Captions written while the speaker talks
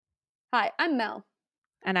Hi, I'm Mel,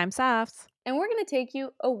 And I'm Safs. and we're going to take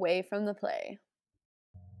you away from the play.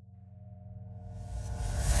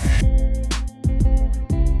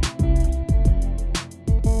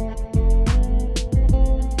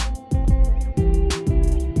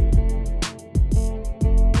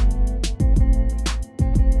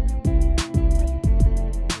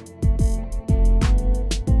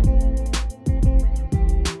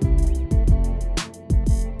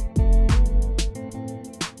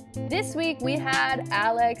 This week we had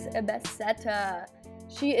Alex Abesseta.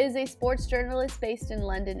 She is a sports journalist based in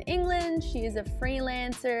London, England. She is a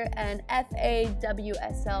freelancer and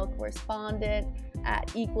FAWSL correspondent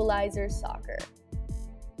at Equalizer Soccer.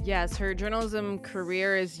 Yes, her journalism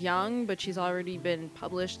career is young, but she's already been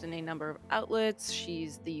published in a number of outlets.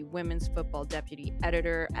 She's the women's football deputy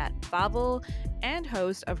editor at Favel and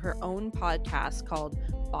host of her own podcast called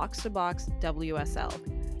Box to Box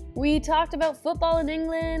WSL. We talked about football in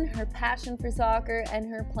England, her passion for soccer, and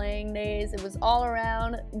her playing days. It was all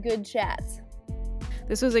around good chats.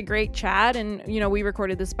 This was a great chat, and we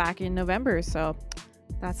recorded this back in November, so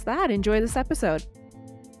that's that. Enjoy this episode.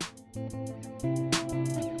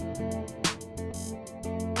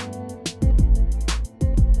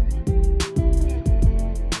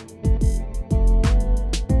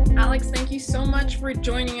 Alex, thank you so much for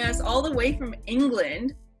joining us all the way from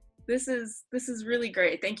England. This is really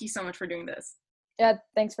great. Thank you so much for doing this. Yeah,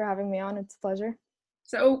 thanks for having me on. It's a pleasure.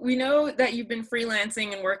 So we know that you've been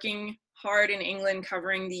freelancing and working hard in England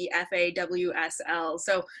covering the FAWSL.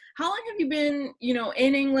 So how long have you been,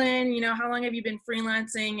 in England? How long have you been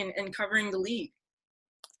freelancing and covering the league?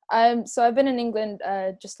 So I've been in England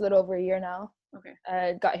just a little over a year now.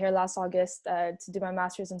 Okay. Got here last August to do my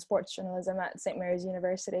master's in sports journalism at St. Mary's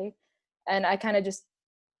University. And I kind of just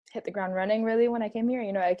hit the ground running really when I came here.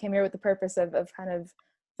 I came here with the purpose of kind of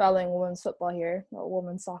following women's football here, or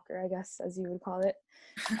women's soccer, I guess, as you would call it.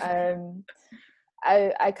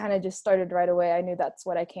 I kind of just started right away. I knew that's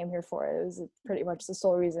what I came here for. It was pretty much the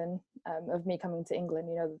sole reason of me coming to England.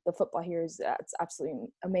 The football here it's absolutely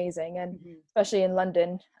amazing, and especially in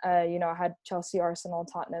London. I had Chelsea, Arsenal,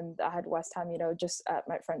 Tottenham. I had West Ham. Just at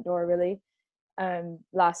my front door, really.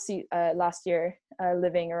 Last year,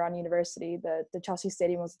 living around university, the Chelsea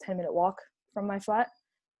Stadium was a 10-minute walk from my flat.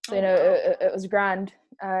 So it was grand.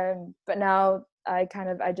 But now I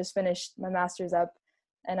just finished my master's up,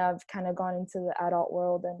 and I've kind of gone into the adult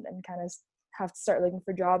world and kind of have to start looking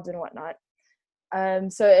for jobs and whatnot.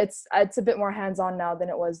 So it's a bit more hands-on now than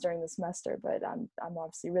it was during the semester, but I'm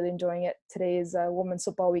obviously really enjoying it. Today is women's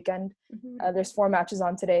football weekend. There's 4 matches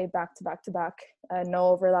on today, back to back to back, no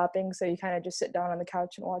overlapping. So you kind of just sit down on the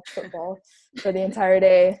couch and watch football for the entire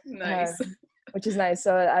day. Nice. Which is nice.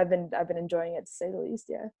 So I've been enjoying it, to say the least.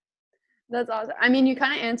 Yeah. That's awesome. I mean, you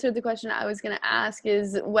kind of answered the question I was going to ask,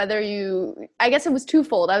 is whether I guess it was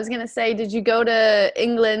twofold. I was going to say, did you go to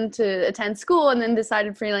England to attend school and then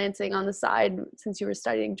decided freelancing on the side since you were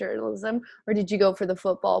studying journalism, or did you go for the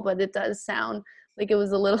football? But it does sound like it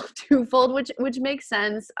was a little twofold, which makes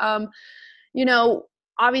sense.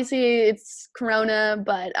 Obviously it's Corona,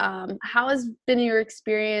 but how has been your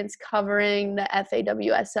experience covering the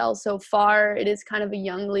FAWSL so far? It is kind of a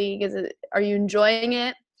young league. Are you enjoying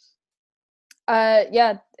it?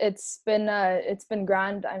 Yeah, it's been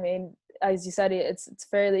grand. I mean, as you said, it's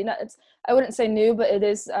fairly not. I wouldn't say new, but it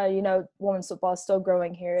is. Women's football is still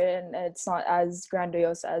growing here, and it's not as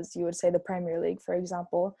grandiose as you would say the Premier League, for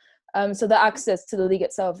example. So the access to the league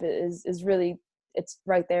itself is really, it's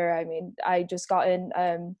right there. I mean, I just got in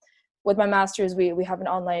with my master's. We have an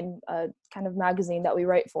online kind of magazine that we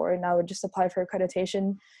write for, and I would just apply for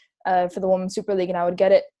accreditation for the Women's Super League, and I would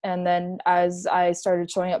get it. And then as I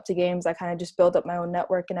started showing up to games, I kind of just built up my own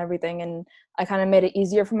network and everything, and I kind of made it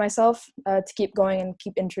easier for myself to keep going and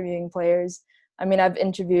keep interviewing players. I mean, I've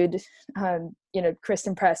interviewed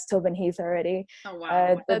Kristen Press, Tobin Heath already. Oh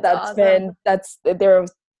wow. They're a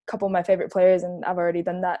couple of my favorite players, and I've already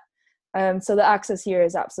done that. So the access here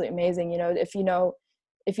is absolutely amazing. If you know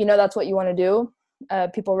that's what you want to do,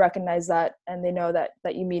 people recognize that, and they know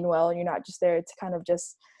that you mean well, and you're not just there to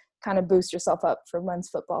kind of boost yourself up for men's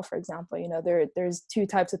football, for example. There's 2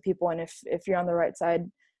 types of people, and if you're on the right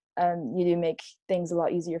side, you do make things a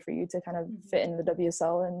lot easier for you to kind of fit in the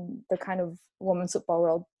WSL and the kind of women's football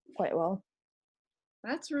world quite well.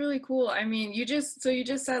 That's really cool. I mean, you just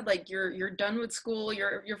said like you're done with school,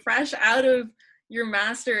 you're fresh out of your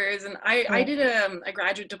master's, and I did a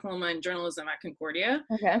graduate diploma in journalism at Concordia.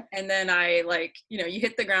 Okay. And then I you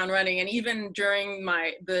hit the ground running, and even during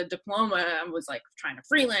the diploma, I was like trying to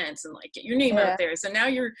freelance and like get your name out there. So now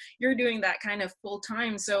you're doing that kind of full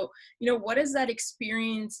time. So, what has that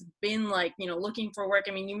experience been like, looking for work?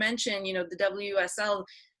 I mean, you mentioned, the WSL,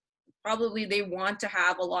 probably they want to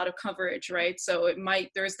have a lot of coverage, right? So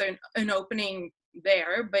there's an opening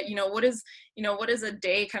there, but what does a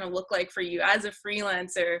day kind of look like for you as a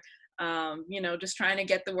freelancer, just trying to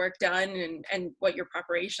get the work done, and what your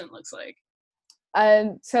preparation looks like?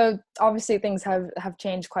 So obviously things have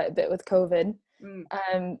changed quite a bit with COVID.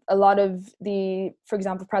 A lot of for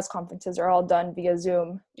example, press conferences are all done via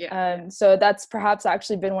Zoom. So that's perhaps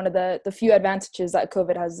actually been one of the few advantages that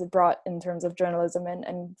COVID has brought in terms of journalism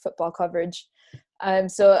and football coverage.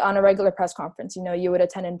 So on a regular press conference, you would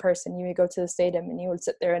attend in person, you would go to the stadium and you would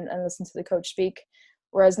sit there and listen to the coach speak.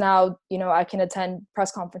 Whereas now, I can attend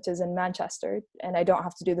press conferences in Manchester and I don't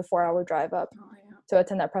have to do the 4-hour drive up to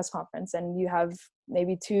attend that press conference. And you have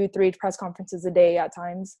maybe 2-3 press conferences a day at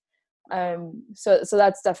times. So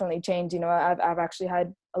that's definitely changed. I've actually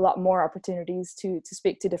had a lot more opportunities to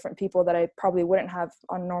speak to different people that I probably wouldn't have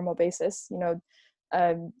on a normal basis.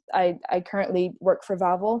 I currently work for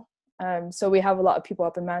Vavel. So we have a lot of people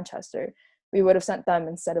up in Manchester. We would have sent them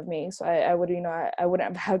instead of me. So I would, I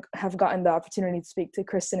wouldn't have gotten the opportunity to speak to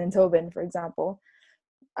Kristen and Tobin, for example.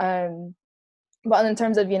 But in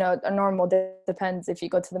terms of, a normal day, depends if you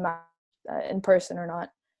go to the match in person or not,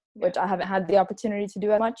 which I haven't had the opportunity to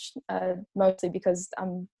do as much, mostly because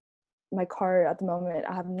my car at the moment,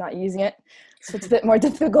 I'm not using it. So it's a bit more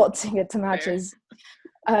difficult to get to matches.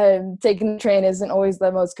 Taking the train isn't always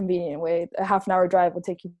the most convenient way. A half-an-hour drive will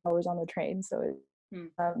take you hours on the train. So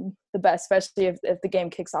the best, especially if the game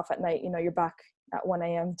kicks off at night, you're back at 1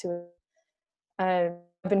 a.m. to I've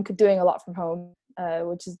been doing a lot from home,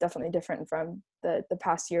 which is definitely different from the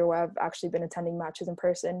past year where I've actually been attending matches in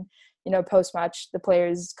person. Post-match, the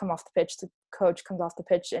players come off the pitch, the coach comes off the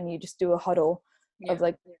pitch, and you just do a huddle of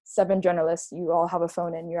like 7 journalists. You all have a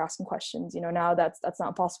phone and you're asking questions. Now that's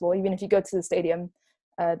not possible. Even if you go to the stadium,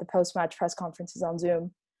 the post-match press conference is on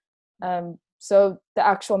Zoom. So the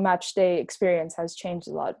actual match day experience has changed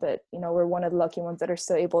a lot, but we're one of the lucky ones that are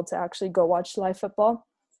still able to actually go watch live football.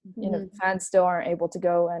 Fans still aren't able to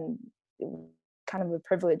go, and kind of a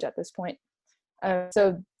privilege at this point.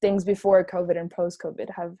 So things before COVID and post-COVID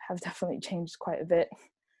have definitely changed quite a bit.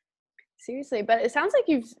 Seriously, but it sounds like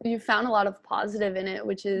you've found a lot of positive in it,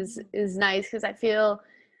 which is nice, because I feel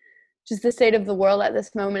just the state of the world at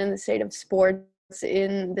this moment and the state of sports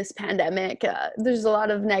in this pandemic, there's a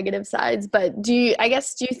lot of negative sides, but do you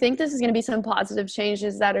think this is going to be some positive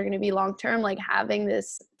changes that are going to be long term, like having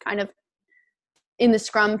this kind of in the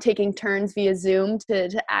scrum taking turns via Zoom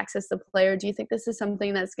to access the player? Do you think this is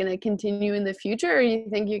something that's going to continue in the future, or you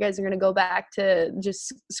think you guys are going to go back to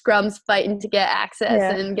just scrums fighting to get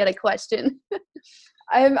access and get a question?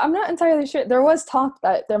 I'm not entirely sure. There was talk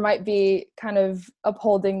that there might be kind of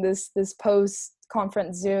upholding this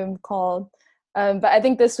post-conference Zoom call. But I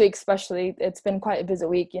think this week especially, it's been quite a busy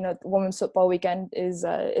week. The women's football weekend is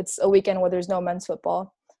it's a weekend where there's no men's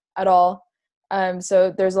football at all.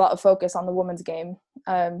 So there's a lot of focus on the women's game.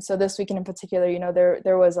 So this weekend in particular,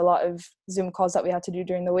 there was a lot of Zoom calls that we had to do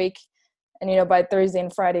during the week. And, by Thursday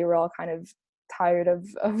and Friday, we're all kind of tired of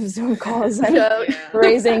Zoom calls and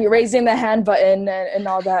raising the hand button and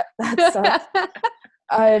all that stuff.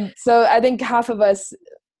 So I think half of us,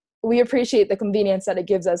 we appreciate the convenience that it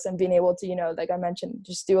gives us and being able to, like I mentioned,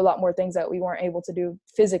 just do a lot more things that we weren't able to do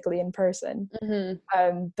physically in person.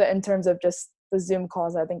 But in terms of just the Zoom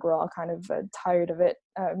calls, I think we're all kind of tired of it.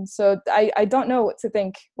 So I don't know what to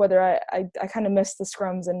think, whether I kind of miss the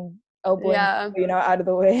scrums and elbowing, out of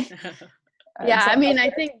the way. I mean,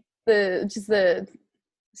 I think the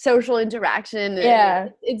social interaction,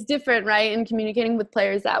 it's different, right? And communicating with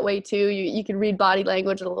players that way too, you can read body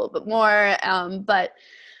language a little bit more, but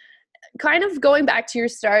kind of going back to your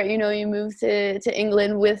start, you moved to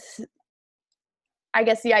England with, I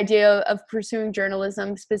guess, the idea of pursuing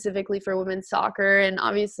journalism specifically for women's soccer. And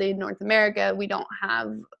obviously in North America, we don't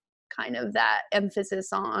have kind of that emphasis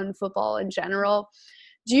on football in general.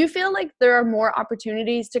 Do you feel like there are more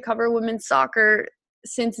opportunities to cover women's soccer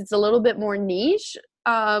since it's a little bit more niche?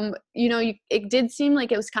 It did seem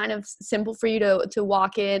like it was kind of simple for you to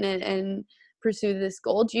walk in and pursue this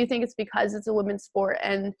goal. Do you think it's because it's a women's sport,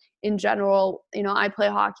 and in general, I play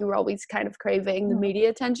hockey, we're always kind of craving the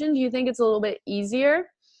media attention? Do you think it's a little bit easier,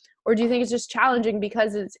 or do you think it's just challenging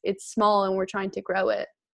because it's small and we're trying to grow it?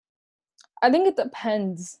 I think it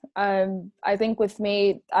depends. I think with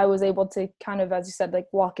me, I was able to kind of, as you said, like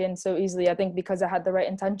walk in so easily. I think because I had the right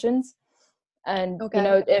intentions. And Okay. you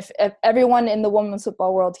know, if everyone in the women's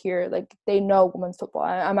football world here, like they know women's football,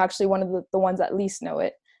 I'm actually one of the ones that least know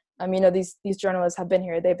it. You know, these journalists have been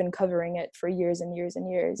here; they've been covering it for years and years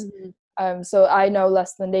and years. So I know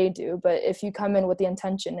less than they do. But if you come in with the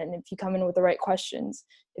intention, and if you come in with the right questions,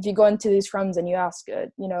 if you go into these scrums and you ask,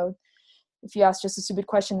 you know, if you ask just a stupid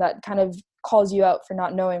question that kind of calls you out for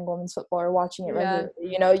not knowing women's football or watching it regularly,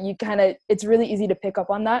 you know, you kind of, it's really easy to pick up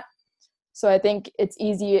on that. So I think it's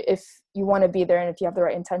easy if you want to be there and if you have the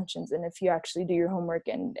right intentions and if you actually do your homework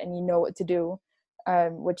and you know what to do,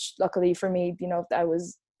 which luckily for me, you know,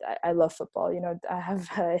 I love football. You know, I have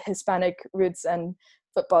Hispanic roots and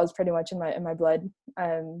football is pretty much in my blood.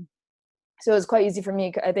 So it was quite easy for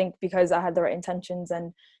me, I think, because I had the right intentions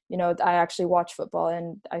and, you know, I actually watch football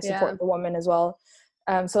and I support the women as well.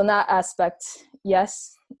 So in that aspect,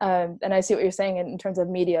 yes. And I see what you're saying in terms of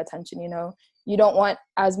media attention. You know, you don't want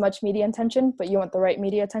as much media attention, but you want the right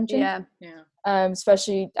media attention. Yeah.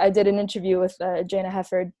 Especially, I did an interview with Jana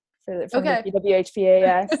Hefford from Okay. the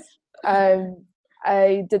PWHPA.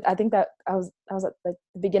 I think that I was at the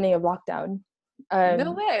beginning of lockdown.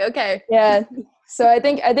 No way. Okay. Yeah. So I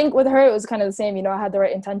think with her it was kind of the same. You know, I had the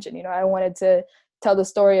right intention. You know, I wanted to tell the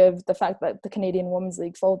story of the fact that the Canadian Women's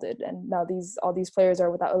League folded, and now all these players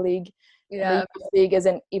are without a league. Yeah. The league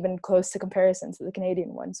isn't even close to comparison to the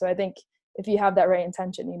Canadian one. So I think if you have that right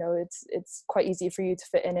intention, you know, it's quite easy for you to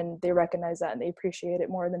fit in, and they recognize that and they appreciate it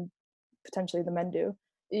more than potentially the men do.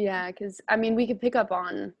 Yeah, because I mean, we could pick up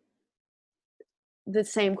on the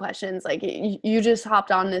same questions. Like you just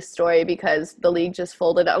hopped on this story because the league just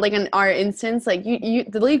folded. Like in our instance, like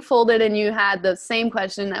the league folded and you had the same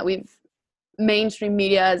question that mainstream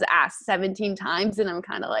media has asked 17 times, and I'm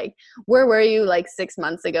kind of like, where were you like 6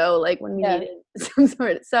 months ago, like when we needed some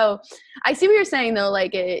sort of. So I see what you're saying though,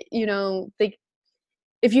 like you know,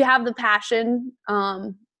 if you have the passion,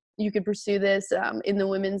 you could pursue this in the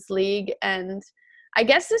women's league. And I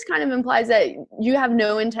guess this kind of implies that you have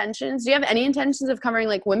no intentions. Do you have any intentions of covering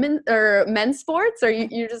like women or men's sports, or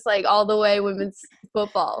you're just like all the way women's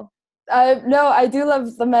football? No, I do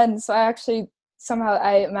love the men. So I actually somehow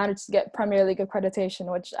I managed to get Premier League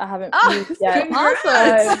accreditation, which I haven't used yet.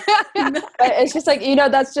 Awesome. But it's just like, you know,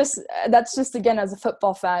 that's just again as a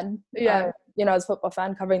football fan. Yeah. You know, as a football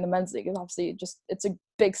fan, covering the men's league is obviously it's a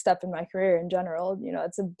big step in my career in general. You know,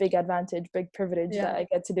 it's a big advantage, big privilege that I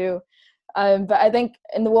get to do. But I think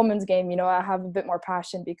in the women's game, you know, I have a bit more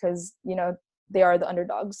passion because, you know, they are the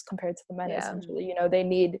underdogs compared to the men, essentially. You know, they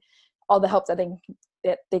need all the help that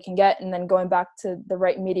they can get. And then going back to the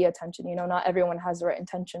right media attention, you know, not everyone has the right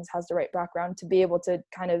intentions, has the right background to be able to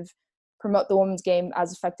kind of promote the women's game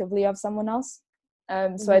as effectively as someone else.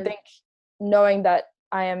 So I think knowing that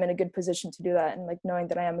I am in a good position to do that, and like knowing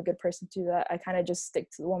that I am a good person to do that, I kind of just stick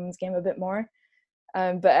to the women's game a bit more.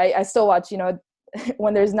 But I still watch, you know,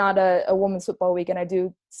 when there's not a women's football week, and I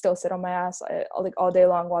do still sit on my ass like all day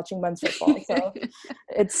long watching men's football. So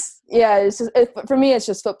it's just for me, it's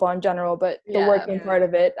just football in general. But the working part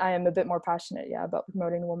of it, I am a bit more passionate, about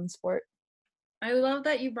promoting the women's sport. I love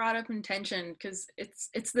that you brought up intention, because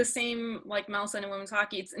it's the same like Mel said in women's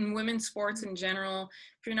hockey. It's in women's sports in general.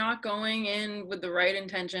 If you're not going in with the right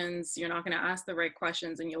intentions, you're not going to ask the right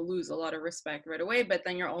questions, and you'll lose a lot of respect right away. But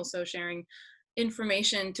then you're also sharing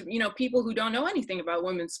information to, you know, people who don't know anything about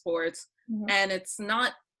women's sports. And it's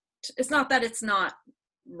not that it's not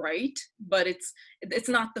right, but it's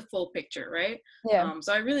not the full picture, right?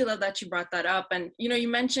 So I really love that you brought that up. And, you know, you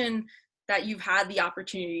mentioned that you've had the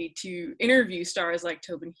opportunity to interview stars like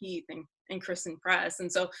Tobin Heath and Kristen Press. And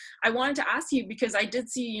so I wanted to ask you, because I did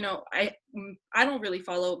see, you know, I don't really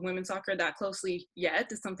follow women's soccer that closely yet.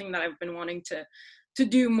 It's something that I've been wanting to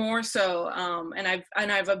do more so. And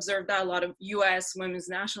I've observed that a lot of US women's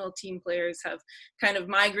national team players have kind of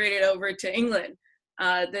migrated over to England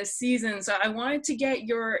this season. So I wanted to get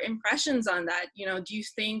your impressions on that. You know, do you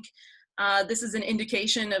think this is an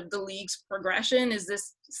indication of the league's progression? Is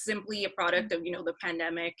this simply a product of, you know, the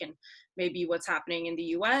pandemic and maybe what's happening in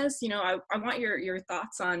the US? You know, I want your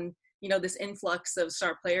thoughts on, you know, this influx of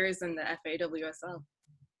star players in the FAWSL.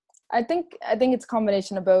 I think it's a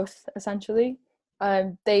combination of both, essentially.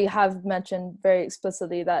 They have mentioned very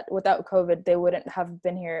explicitly that without COVID, they wouldn't have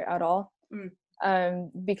been here at all.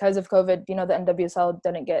 Because of COVID, you know, the NWSL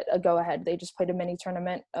didn't get a go-ahead. They just played a mini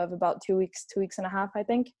tournament of about 2 weeks and a half, I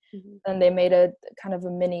think. And they made a kind of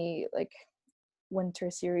a mini, like,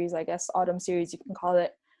 winter series, I guess, autumn series, you can call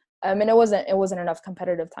it. And it wasn't enough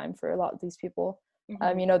competitive time for a lot of these people.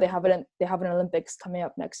 You know, they have an Olympics coming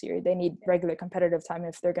up next year. They need regular competitive time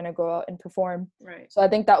if they're going to go out and perform. Right. So I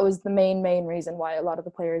think that was the main reason why a lot of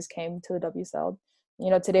the players came to the WSL. You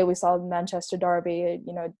know, today we saw Manchester Derby.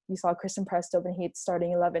 You know, you saw Kristen Press, Tobin Heath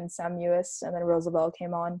starting 11, Sam Mewis, and then Rosabelle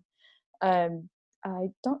came on. I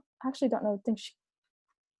don't know.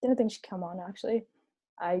 Didn't think she came on actually.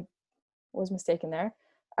 I was mistaken there.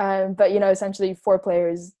 But you know, essentially 4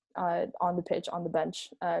 players on the pitch, on the bench,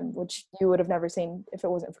 which you would have never seen if it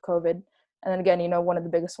wasn't for COVID. And then again, you know, one of the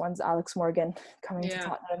biggest ones, Alex Morgan, coming to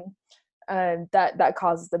Tottenham. That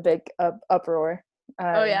caused the big uproar.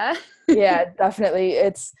 Oh yeah. Yeah, definitely.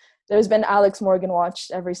 There's been Alex Morgan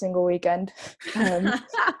watched every single weekend.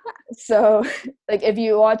 So like if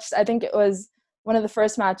you watched, I think it was one of the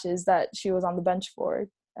first matches that she was on the bench for.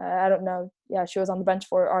 I don't know. Yeah, she was on the bench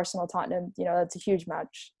for Arsenal Tottenham. You know, that's a huge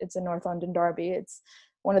match. It's a North London derby. It's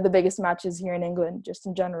one of the biggest matches here in England, just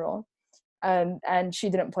in general. And she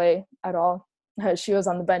didn't play at all. She was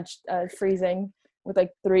on the bench, freezing with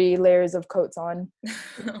like 3 layers of coats on,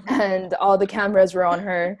 and all the cameras were on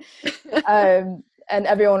her. And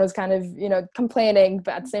everyone was kind of, you know, complaining,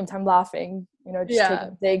 but at the same time laughing. You know, just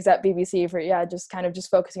taking digs at BBC for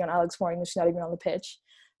just focusing on Alex Morgan. She's not even on the pitch.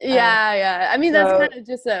 Yeah. I mean, that's kind of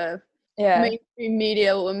just a mainstream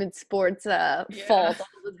media women's sports fault all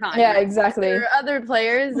the time. Yeah, exactly. There are other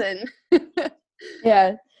players and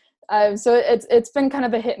yeah. So it's been kind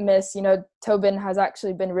of a hit and miss. You know, Tobin has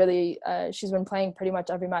actually been really she's been playing pretty much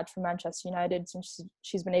every match for Manchester United since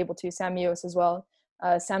she's been able to. Sam Mewis as well.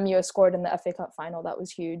 Sam Mewis scored in the FA Cup final. That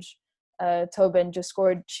was huge. Tobin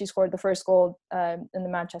she scored the first goal in the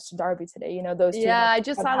Manchester derby today. You know, those two. Yeah, I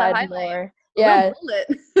just saw that highlight. Yeah.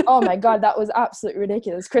 Oh my God, that was absolutely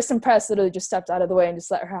ridiculous. Kristen Press literally just stepped out of the way and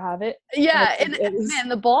just let her have it. Yeah, and man,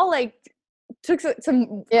 the ball like took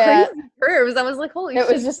some crazy curves. I was like, holy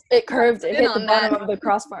shit. It curved. It hit the bottom of the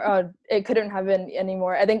crossbar. Oh, it couldn't have been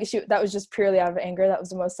anymore. I think that was just purely out of anger. That was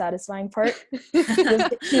the most satisfying part.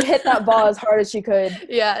 She hit that ball as hard as she could.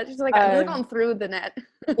 Yeah, she's like, I'm going through the net.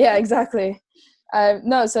 Yeah, exactly.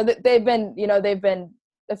 No, so they've been,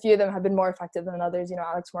 a few of them have been more effective than others. You know,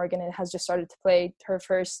 Alex Morgan has just started to play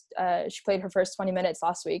she played her first 20 minutes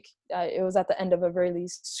last week. It was at the end of a really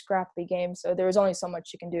scrappy game, so there was only so much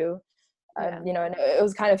she can do. You know, and it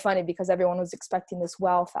was kind of funny because everyone was expecting this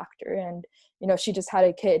wow factor, and you know, she just had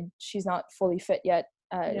a kid. She's not fully fit yet,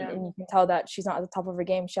 and you can tell that she's not at the top of her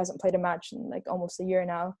game. She hasn't played a match in like almost a year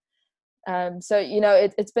now. So you know,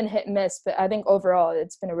 it's been hit and miss, but I think overall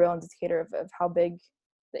it's been a real indicator of how big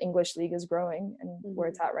the English league is growing and where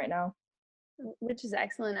it's at right now, which is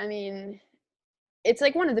excellent. I mean, it's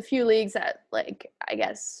like one of the few leagues that, like, I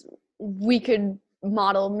guess we could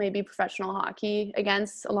model maybe professional hockey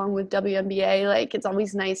against, along with WNBA. Like, it's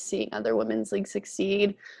always nice seeing other women's leagues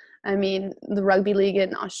succeed. I mean, the rugby league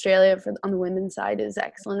in Australia on the women's side is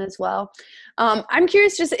excellent as well. I'm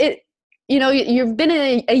curious, you know, you've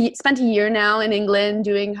been spent a year now in England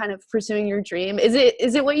doing kind of pursuing your dream. Is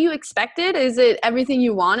it what you expected? Is it everything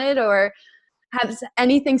you wanted, or has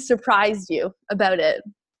anything surprised you about it?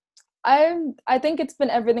 I think it's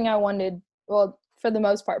been everything I wanted. Well, for the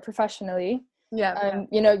most part, professionally. Yeah.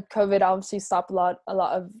 You know, COVID obviously stopped a lot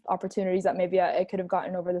of opportunities that maybe I could have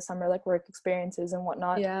gotten over the summer, like work experiences and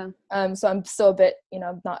whatnot. Yeah. So I'm still a bit, you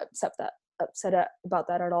know, not upset about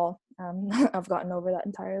that at all. I've gotten over that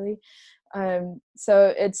entirely.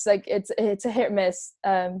 So it's like it's a hit or miss.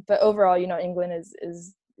 But overall, you know, England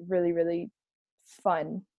is really, really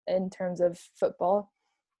fun in terms of football,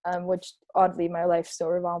 which oddly my life still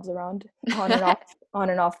revolves around on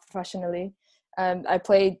and off professionally. I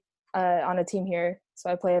play on a team here, so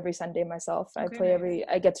I play every Sunday myself. Okay.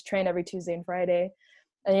 I get to train every Tuesday and Friday,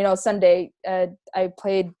 and you know, Sunday I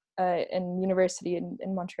played in university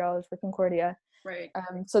in Montreal for Concordia. Right.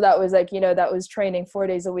 So that was like, you know, that was training 4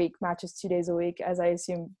 days a week, matches 2 days a week, as I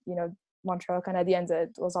assume, you know, Montreal Canadiens, it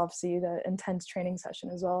was obviously the intense training session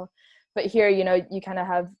as well. But here, you know, you kind of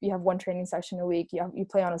have one training session a week. You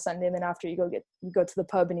play on a Sunday, and then after you go to the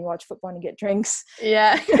pub and you watch football and you get drinks.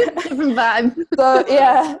 Yeah, different vibe. So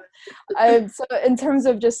yeah, so in terms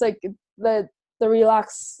of just like the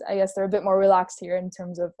relax, I guess they're a bit more relaxed here in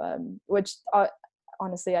terms of which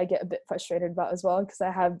honestly I get a bit frustrated about as well, because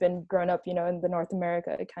I have been grown up, you know, in the North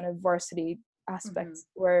America kind of varsity aspects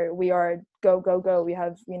where we are go. We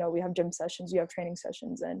have gym sessions, we have training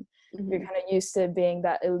sessions, and you're kind of used to being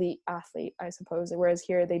that elite athlete, I suppose, whereas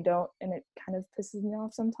here they don't, and it kind of pisses me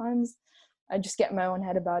off sometimes. I just get in my own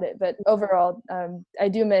head about it. But overall, I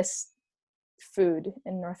do miss food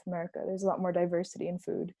in North America. There's a lot more diversity in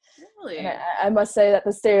food. Really? And I must say that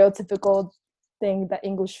the stereotypical thing that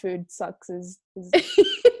English food sucks is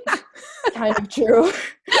kind of true.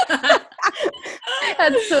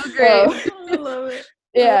 That's so great. I love it.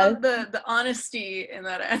 Yeah. I love the honesty in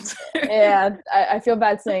that answer. Yeah, I feel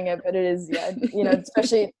bad saying it, but it is, yeah. You know,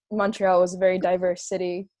 especially Montreal was a very diverse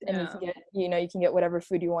city, and you can get, you know, you can get whatever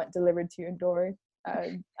food you want delivered to your door.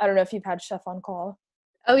 I don't know if you've had Chef on Call.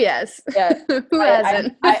 Oh yes. Yeah. Who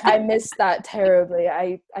hasn't? I missed that terribly.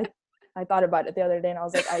 I thought about it the other day, and I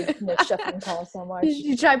was like, I miss Chef on Call so much. Did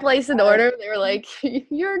you try place an order? They were like,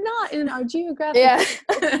 "You're not in our geographic." Yeah.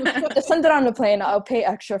 Just send it on the plane. I'll pay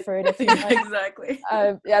extra for it if you want. Exactly.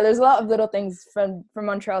 Yeah, there's a lot of little things from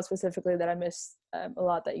Montreal specifically that I miss a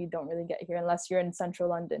lot that you don't really get here unless you're in central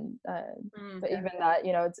London. But even that,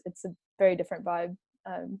 you know, it's a very different vibe.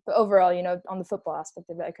 But overall, you know, on the football aspect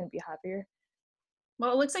of it, I couldn't be happier.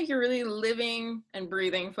 Well, it looks like you're really living and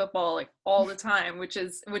breathing football like all the time, which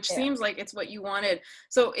seems like it's what you wanted.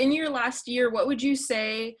 So in your last year, what would you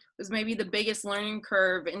say was maybe the biggest learning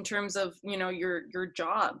curve in terms of, you know, your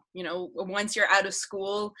job? You know, once you're out of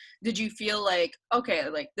school, did you feel like, okay,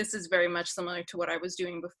 like this is very much similar to what I was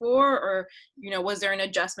doing before? Or, you know, was there an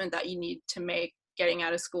adjustment that you need to make getting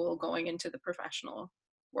out of school, going into the professional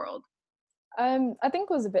world? I think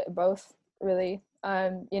it was a bit of both, really.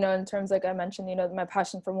 You know, in terms, like I mentioned, you know, my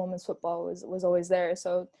passion for women's football was always there.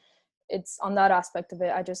 So it's on that aspect of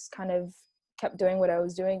it, I just kind of kept doing what I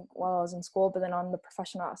was doing while I was in school. But then on the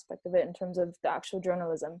professional aspect of it, in terms of the actual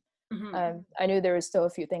journalism, I knew there was still a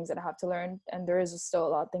few things that I have to learn, and there is still a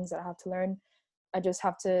lot of things that I have to learn. I just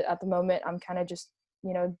have to, at the moment, I'm kind of just,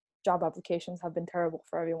 you know, job applications have been terrible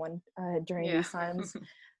for everyone during these times.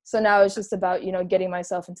 So now it's just about, you know, getting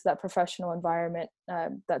myself into that professional environment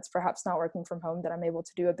that's perhaps not working from home, that I'm able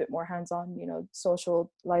to do a bit more hands-on, you know,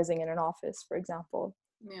 socializing in an office, for example.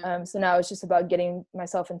 So now it's just about getting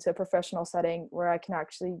myself into a professional setting where I can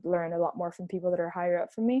actually learn a lot more from people that are higher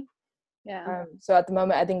up from me. So at the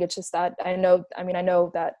moment, I think it's just that I know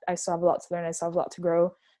that I still have a lot to learn. I still have a lot to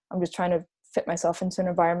grow. I'm just trying to fit myself into an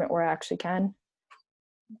environment where I actually can.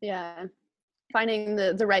 Yeah. Finding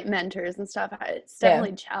the right mentors and stuff, it's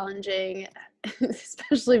definitely challenging,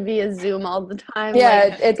 especially via Zoom all the time.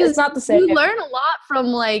 Yeah, like, it's not the same. You learn a lot from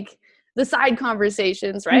like the side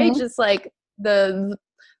conversations, right? Just like the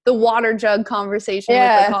water jug conversation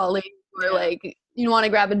with a colleague, or like you want to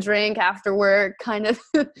grab a drink after work, kind of.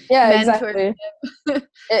 Exactly.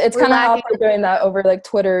 It's kind of awkward doing that over like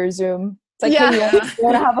Twitter or Zoom. It's like, hey, you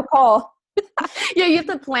want to have a call? Yeah, you have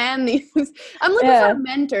to plan these. I'm looking for a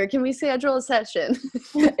mentor. Can we schedule a session?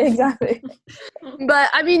 Exactly. But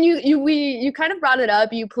I mean, you kind of brought it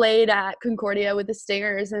up. You played at Concordia with the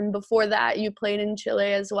Stingers, and before that, you played in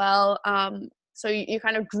Chile as well. So you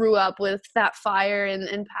kind of grew up with that fire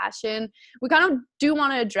and passion. We kind of do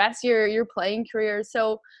want to address your playing career.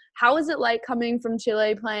 So how was it like coming from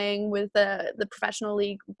Chile, playing with the professional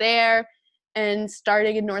league there, and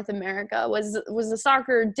starting in North America? Was the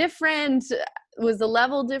soccer different? Was the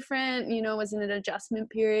level different? You know, was it an adjustment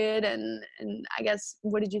period? And I guess,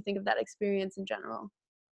 what did you think of that experience in general?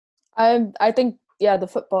 I think, the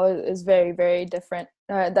football is very, very different.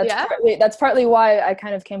 That's partly why I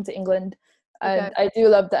kind of came to England. I do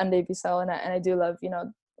love the NWSL, and I do love, you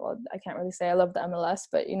know, well, I can't really say I love the MLS,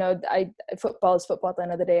 but, you know, football is football. At the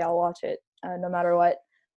end of the day, I'll watch it no matter what.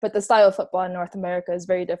 But the style of football in North America is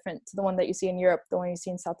very different to the one that you see in Europe, the one you see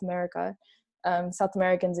in South America. South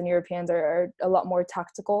Americans and Europeans are a lot more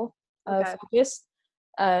tactical focused,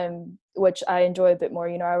 which I enjoy a bit more.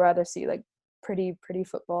 You know, I rather see like pretty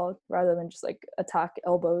football rather than just like attack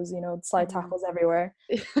elbows, you know, slide tackles everywhere,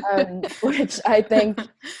 which I think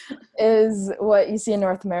is what you see in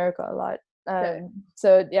North America a lot.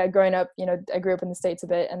 So yeah, growing up, you know, I grew up in the States a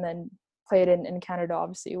bit, and then played in Canada,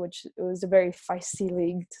 obviously, which it was a very feisty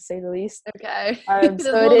league, to say the least. So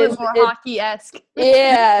it is more hockey-esque.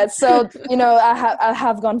 Yeah, so, you know, I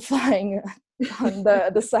have gone flying on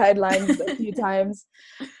the sidelines a few times,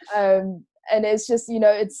 and it's just, you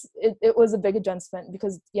know, it was a big adjustment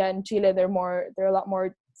because in Chile they're a lot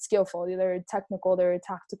more skillful. They're technical, they're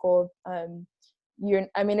tactical.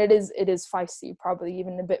 It is feisty, probably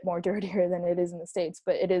even a bit more dirtier than it is in the States,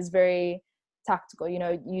 but it is very tactical. You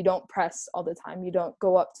know, you don't press all the time, you don't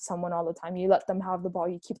go up to someone all the time, you let them have the ball,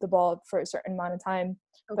 you keep the ball for a certain amount of time.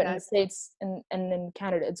 But in the States and in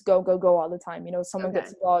Canada, it's go all the time. You know, someone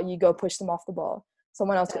gets the ball, you go push them off the ball,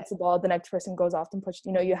 someone else gets the ball, the next person goes off and push,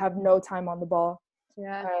 you know, you have no time on the ball.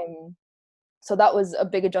 So that was a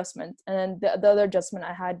big adjustment. And then the other adjustment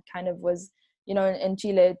I had kind of was, you know, in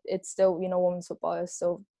Chile, it's still, you know, women's football is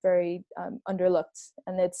still very underlooked,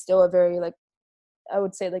 and it's still a very, like, I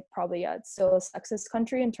would say, like, probably, it's still a sexist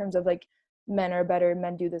country in terms of, like, men are better,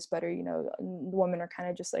 men do this better, you know, women are kind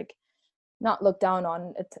of just, like, not looked down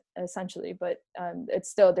on it essentially, but there's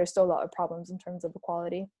still a lot of problems in terms of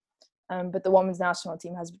equality. But the women's national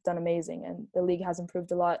team has done amazing, and the league has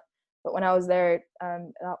improved a lot. But when I was there,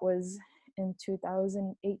 that was in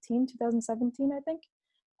 2018, 2017, I think.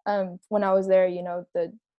 When I was there, you know,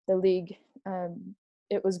 the league,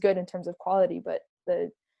 it was good in terms of quality, but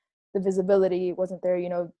the visibility wasn't there. You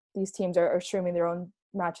know, these teams are streaming their own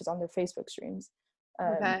matches on their Facebook streams.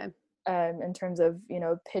 Okay. In terms of, you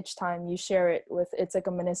know, pitch time, you share it with, it's like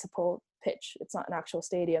a municipal pitch. It's not an actual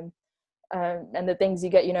stadium. And the things you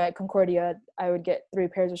get, you know, at Concordia, I would get 3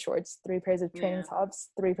 pairs of shorts, 3 pairs of training tops,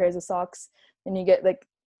 3 pairs of socks, and you get like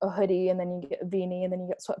a hoodie, and then you get a beanie, and then you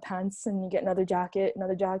get sweatpants, and you get another jacket,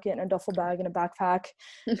 and a duffel bag, and a backpack,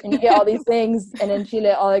 and you get all these things. And in Chile,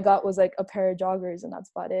 all I got was like a pair of joggers, and that's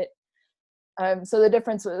about it. So the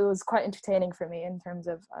difference, it was quite entertaining for me in terms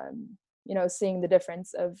of, you know, seeing the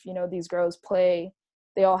difference of, you know, these girls play.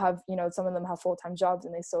 They all have, you know, some of them have full-time jobs,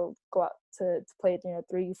 and they still go out to play, you know,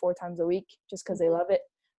 3-4 times a week just because they love it.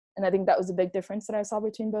 And I think that was a big difference that I saw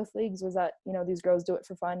between both leagues, was that, you know, these girls do it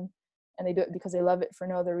for fun, and they do it because they love it for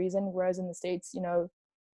no other reason. Whereas in the States, you know,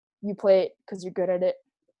 you play it because you're good at it.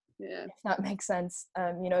 Yeah. If that makes sense.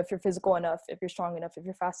 You know, if you're physical enough, if you're strong enough, if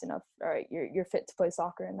you're fast enough, all right, you're fit to play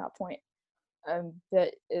soccer in that point.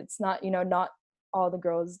 But it's not, you know, not all the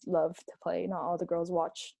girls love to play. Not all the girls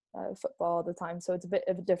watch football all the time. So it's a bit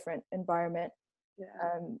of a different environment.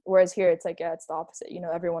 Yeah. Whereas here, it's like, yeah, it's the opposite. You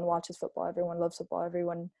know, everyone watches football. Everyone loves football.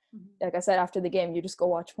 Everyone, like I said, after the game, you just go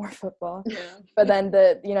watch more football. Yeah. But then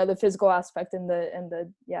the, you know, the physical aspect and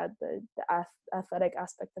the athletic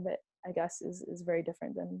aspect of it, I guess, is very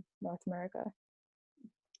different than North America.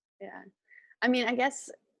 Yeah. I mean, I guess,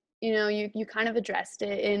 you know, you kind of addressed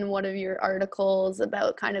it in one of your articles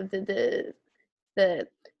about kind of the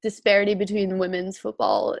disparity between women's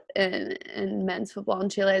football and men's football in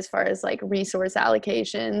Chile as far as like resource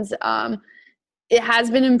allocations. It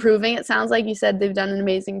has been improving. It sounds like you said they've done an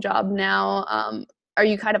amazing job now. Are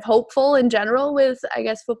you kind of hopeful in general with, I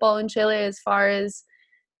guess, football in Chile as far as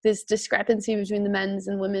this discrepancy between the men's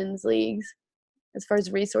and women's leagues as far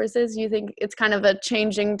as resources? You think it's kind of a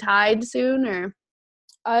changing tide soon, or?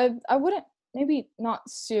 I wouldn't, maybe not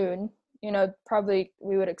soon. You know, probably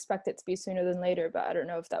we would expect it to be sooner than later, but I don't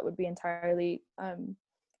know if that would be entirely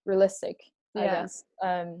realistic, I guess.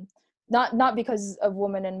 Not because of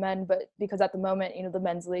women and men, but because at the moment, you know, the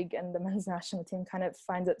men's league and the men's national team kind of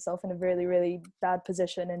finds itself in a really, really bad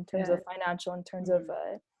position in terms of financial, in terms of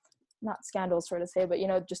not scandals, sort of say, but, you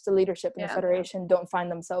know, just the leadership in the federation don't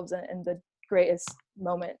find themselves in the greatest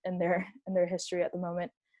moment in their history at the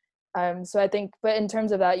moment. So I think, but in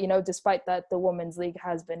terms of that, you know, despite that, the women's league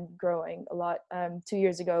has been growing a lot. 2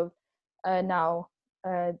 years ago now,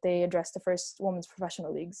 they addressed the first women's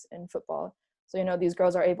professional leagues in football. So, you know, these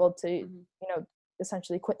girls are able to, you know,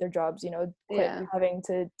 essentially quit their jobs, you know, quit having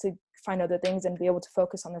to find other things and be able to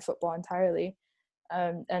focus on their football entirely.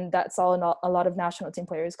 And that's all a lot of national team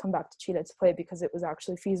players come back to Chile to play because it was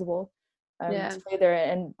actually feasible to play there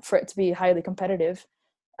and for it to be highly competitive.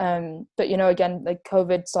 But, you know, again, like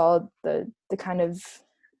COVID saw the kind of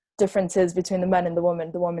differences between the men and the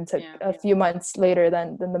women. The women took a few months later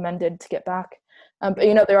than the men did to get back. But,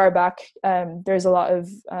 you know, they are back. There's a lot of,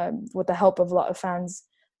 with the help of a lot of fans,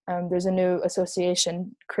 there's a new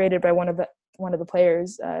association created by one of the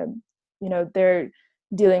players. You know, they're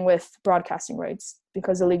dealing with broadcasting rights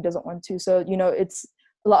because the league doesn't want to. So, you know, it's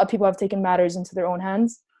a lot of people have taken matters into their own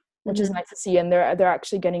hands, which is nice to see, and they're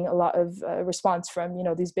actually getting a lot of response from, you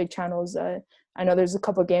know, these big channels. I know there's a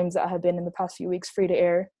couple of games that have been in the past few weeks free to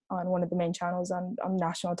air on one of the main channels on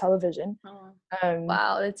national television.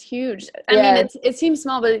 Wow, that's huge. I mean, it seems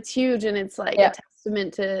small, but it's huge, and it's like a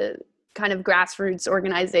testament to kind of grassroots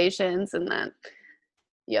organizations, and that,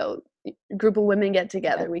 you know, a group of women get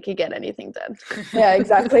together, we could get anything done. Yeah,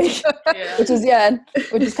 exactly. Which is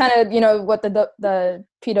kind of, you know, what the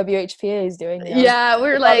PWHPA is doing. You know? Yeah,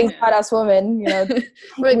 we're like these badass women, you know.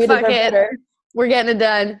 We're like, fuck it, better. We're getting it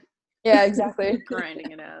done. Yeah, exactly.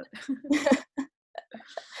 Grinding it out.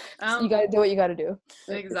 You gotta do what you gotta do.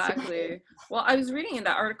 Exactly. Well, I was reading in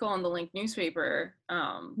that article on the Link newspaper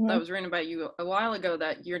that was written about you a while ago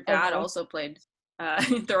that your dad also played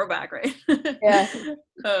throwback, right? Yeah.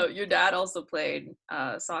 Your dad also played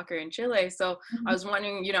soccer in Chile. So I was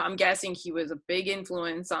wondering, you know, I'm guessing he was a big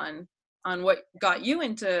influence on what got you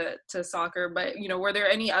into soccer. But, you know, were there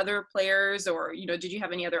any other players, or, you know, did you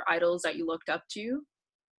have any other idols that you looked up to?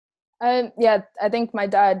 Yeah, I think my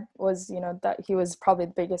dad was, you know, that he was probably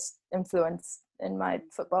the biggest influence in my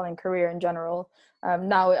footballing career in general.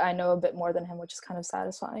 Now I know a bit more than him, which is kind of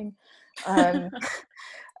satisfying.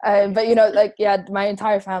 But you know, like, yeah, my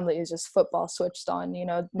entire family is just football switched on. You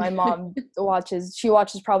know, my mom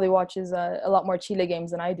probably watches a lot more Chile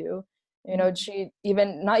games than I do. You know, she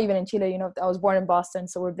not even in Chile, you know, I was born in Boston,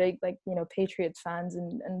 so we're big, like, you know, Patriots fans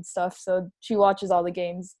and stuff. So she watches all the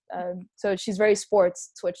games. So she's very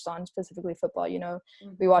sports switched on, specifically football. You know,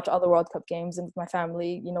 we watch all the World Cup games, and with my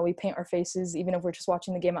family, you know, we paint our faces even if we're just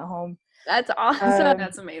watching the game at home. That's awesome.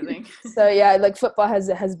 That's amazing. So yeah, like, football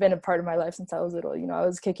has been a part of my life since I was little. You know, I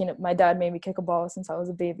was kicking it. My dad made me kick a ball since I was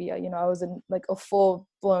a baby. You know, I was in like a full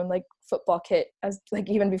blown like football kit, as like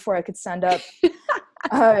even before I could stand up.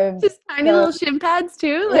 Just tiny little shin pads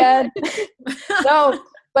too. Like. Yeah. No,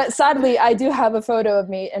 but sadly, I do have a photo of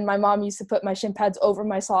me, and my mom used to put my shin pads over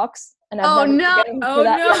my socks. And I've no! Oh no!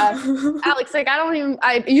 Yeah. Alex, like,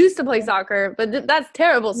 I used to play soccer, but that's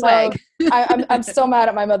terrible swag. No, I'm so mad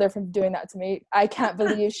at my mother for doing that to me. I can't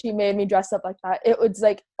believe she made me dress up like that. It was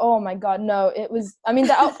like, oh my God, no! It was. I mean,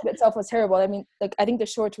 the outfit itself was terrible. I mean, like, I think the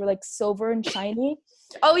shorts were like silver and shiny.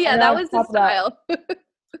 Oh yeah, that was the style.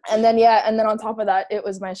 And then on top of that, it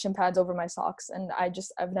was my shin pads over my socks, and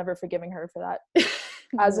I've never forgiven her for that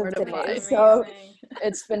as of today. So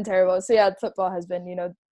it's been terrible. So yeah, football has been, you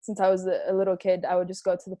know, since I was a little kid, I would just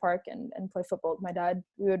go to the park and play football with my dad.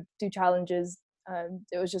 We would do challenges.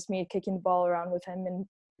 It was just me kicking the ball around with him, and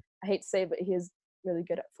I hate to say it, but he is really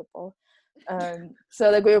good at football. So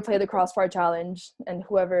like, we would play the crossbar challenge, and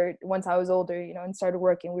whoever, once I was older, you know, and started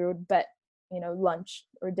working, we would bet, you know, lunch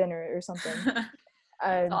or dinner or something.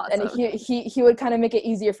 Awesome. And he would kind of make it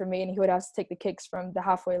easier for me, and he would have to take the kicks from the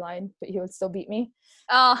halfway line, but he would still beat me.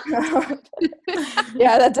 Oh.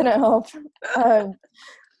 Yeah, that didn't help.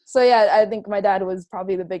 So yeah, I think my dad was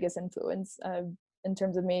probably the biggest influence in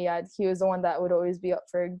terms of me. Yeah, he was the one that would always be up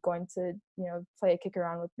for going to, you know, play a kick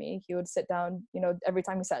around with me. He would sit down, you know, every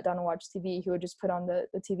time he sat down and watched TV, he would just put on the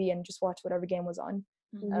TV and just watch whatever game was on.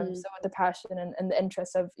 So with the passion and the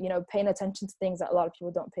interest of, you know, paying attention to things that a lot of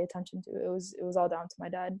people don't pay attention to, it was all down to my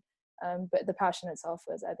dad. But the passion itself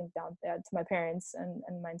was, I think, down to my parents and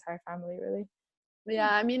my entire family, really. Yeah,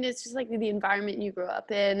 I mean, it's just like the environment you grew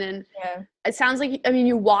up in, and yeah, it sounds like, I mean,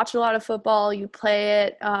 you watch a lot of football, you play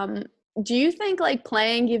it. Do you think like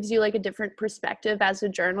playing gives you like a different perspective as a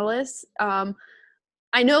journalist?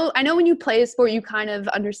 I know when you play a sport, you kind of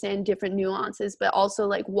understand different nuances, but also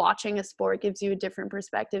like watching a sport gives you a different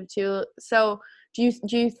perspective too. So do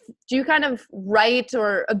you kind of write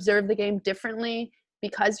or observe the game differently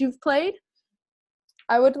because you've played?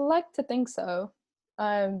 I would like to think so.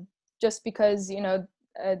 Just because, you know,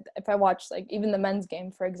 if I watch like even the men's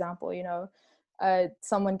game, for example, you know,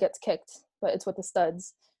 someone gets kicked, but it's with the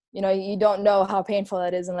studs. You know, you don't know how painful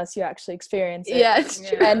that is unless you actually experience it. Yeah, it's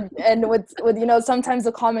true. And with you know, sometimes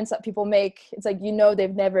the comments that people make, it's like, you know,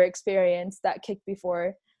 they've never experienced that kick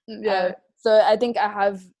before. Yeah. So I think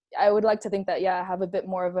I would like to think that, yeah, I have a bit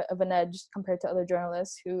more of an edge compared to other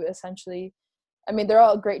journalists who essentially, I mean, they're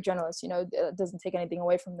all great journalists, you know, it doesn't take anything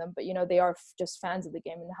away from them, but, you know, they are just fans of the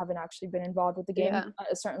game and haven't actually been involved with the game at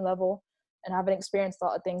a certain level and haven't experienced a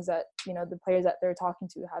lot of things that, you know, the players that they're talking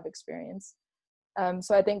to have experienced.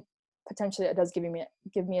 So I think potentially it does give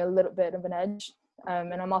me a little bit of an edge.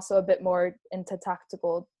 And I'm also a bit more into the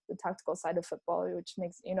tactical side of football, which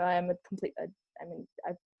makes, you know, I'm a complete, I mean,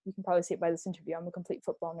 you can probably see it by this interview, I'm a complete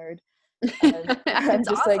football nerd. It's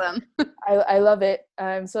just awesome. Like, I love it.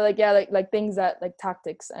 So like, yeah, like things that like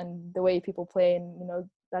tactics and the way people play, and, you know,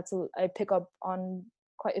 I pick up on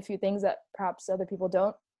quite a few things that perhaps other people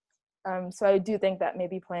don't. So I do think that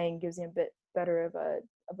maybe playing gives you a bit better of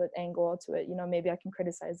an angle to it. You know, maybe I can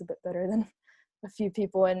criticize a bit better than a few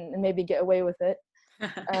people and maybe get away with it.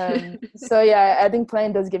 So yeah, I think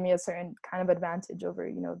playing does give me a certain kind of advantage over,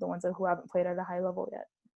 you know, the ones who haven't played at a high level yet.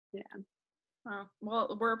 Yeah.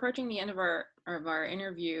 Well, we're approaching the end of our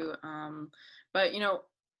interview, but, you know,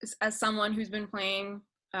 as someone who's been playing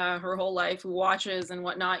her whole life, who watches and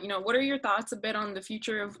whatnot, you know, what are your thoughts a bit on the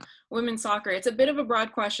future of women's soccer? It's a bit of a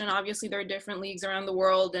broad question. Obviously, there are different leagues around the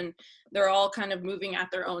world, and they're all kind of moving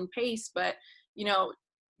at their own pace. But, you know,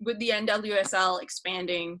 with the NWSL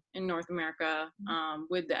expanding in North America,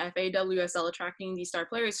 with the FAWSL attracting these star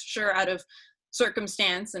players, sure, out of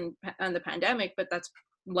circumstance and the pandemic, but that's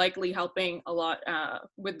likely helping a lot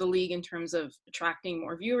with the league in terms of attracting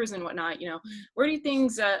more viewers and whatnot. You know, where do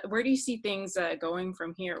you see things going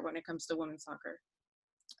from here when it comes to women's soccer?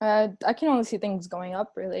 I can only see things going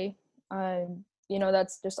up, really. You know,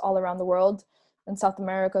 that's just all around the world, and South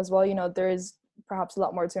America as well. You know, there is perhaps a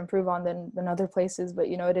lot more to improve on than other places, but,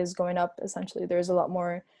 you know, it is going up. Essentially, there's a lot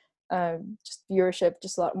more just viewership,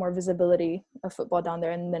 just a lot more visibility of football down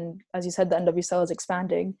there. And then, as you said, the NWSL is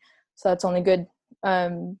expanding, so that's only good.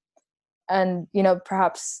 And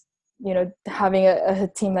perhaps having a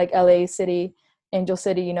team like LA City, Angel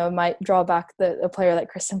City, might draw back a player like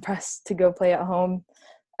Kristen Press to go play at home.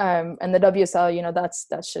 And the WSL,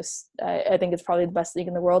 that's just I think it's probably the best league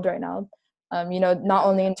in the world right now. Not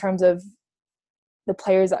only in terms of the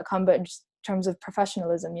players that come, but in just terms of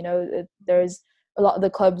professionalism. There's a lot of the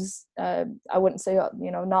clubs, I wouldn't say,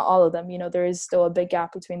 not all of them, there is still a big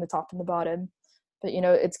gap between the top and the bottom, but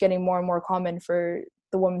it's getting more and more common for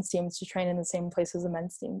the women's teams to train in the same place as the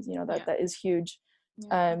men's teams. That is huge.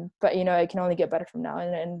 But it can only get better from now,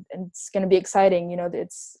 and it's going to be exciting.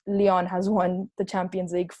 It's Lyon has won the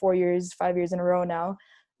Champions League 5 years in a row now.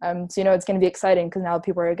 So it's going to be exciting because now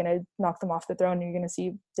people are going to knock them off the throne, and you're going to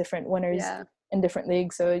see different winners in different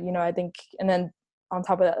leagues. So I think, and then on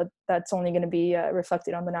top of that, that's only going to be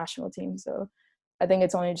reflected on the national team. So I think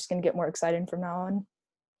it's only just going to get more exciting from now on.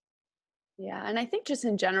 Yeah, and I think just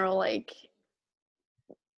in general, like,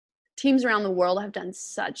 teams around the world have done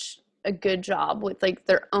such a good job with like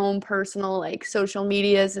their own personal like social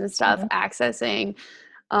medias and stuff, accessing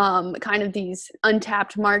kind of these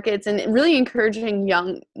untapped markets and really encouraging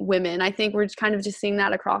young women. I think we're kind of just seeing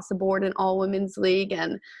that across the board in all women's league,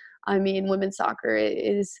 and I mean women's soccer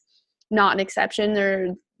is not an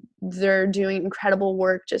exception. They're doing incredible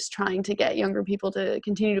work just trying to get younger people to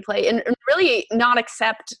continue to play and really not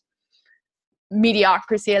accept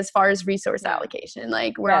mediocrity as far as resource allocation.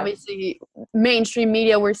 Like we're obviously mainstream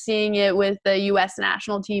media, we're seeing it with the US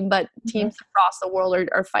national team, but teams across the world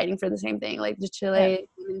are fighting for the same thing, like the Chile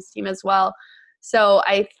women's team as well. So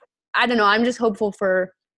I don't know, I'm just hopeful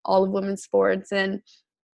for all of women's sports, and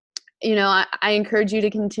I encourage you to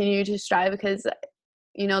continue to strive, because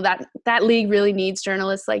that league really needs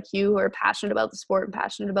journalists like you who are passionate about the sport and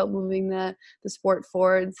passionate about moving the sport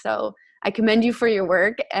forward. So I commend you for your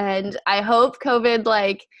work, and I hope COVID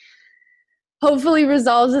hopefully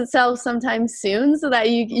resolves itself sometime soon so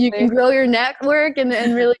that you can grow your network and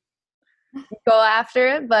really go after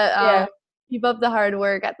it. But keep up the hard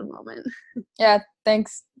work at the moment. Yeah,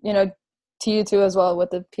 thanks. To you too as well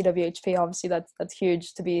with the PWHP. Obviously, that's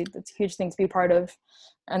huge that's a huge thing to be part of.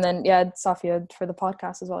 And then Safia for the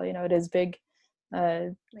podcast as well. It is big.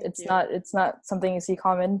 It's not something you see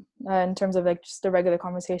common in terms of like just a regular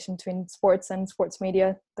conversation between sports and sports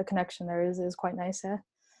media. The connection there is quite nice.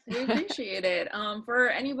 We appreciate it. For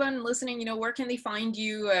anyone listening, where can they find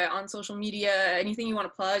you on social media? Anything you want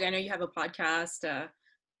to plug? I know you have a podcast.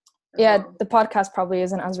 The podcast probably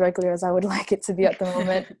isn't as regular as I would like it to be at the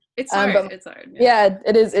moment. It's hard. It's hard. Yeah,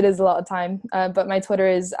 it is a lot of time. But my Twitter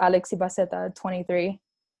is alexibaceta23.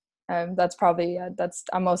 That's probably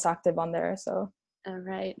I'm most active on there. So. All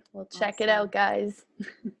right. Well, check it out, guys.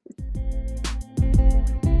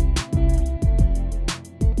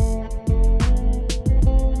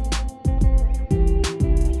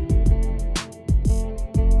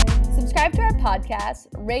 Subscribe to our podcast,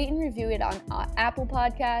 rate and review it on Apple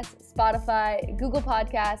Podcasts, Spotify, Google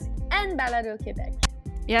Podcasts, and Balado Québec.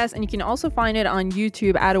 Yes, and you can also find it on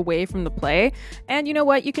YouTube at Away From The Play. And you know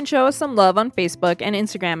what? You can show us some love on Facebook and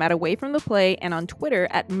Instagram at Away From The Play, and on Twitter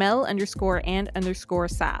at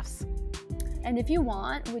Mel_and_Safs. And if you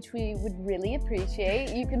want, which we would really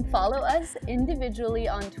appreciate, you can follow us individually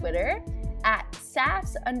on Twitter at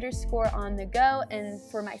Safs_on-the-go, and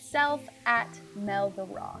for myself at Mel the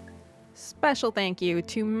Rock. Special thank you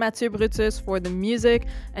to Mathieu Brutus for the music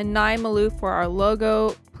and Nai Malou for our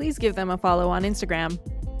logo. Please give them a follow on Instagram.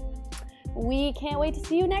 We can't wait to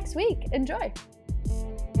see you next week. Enjoy.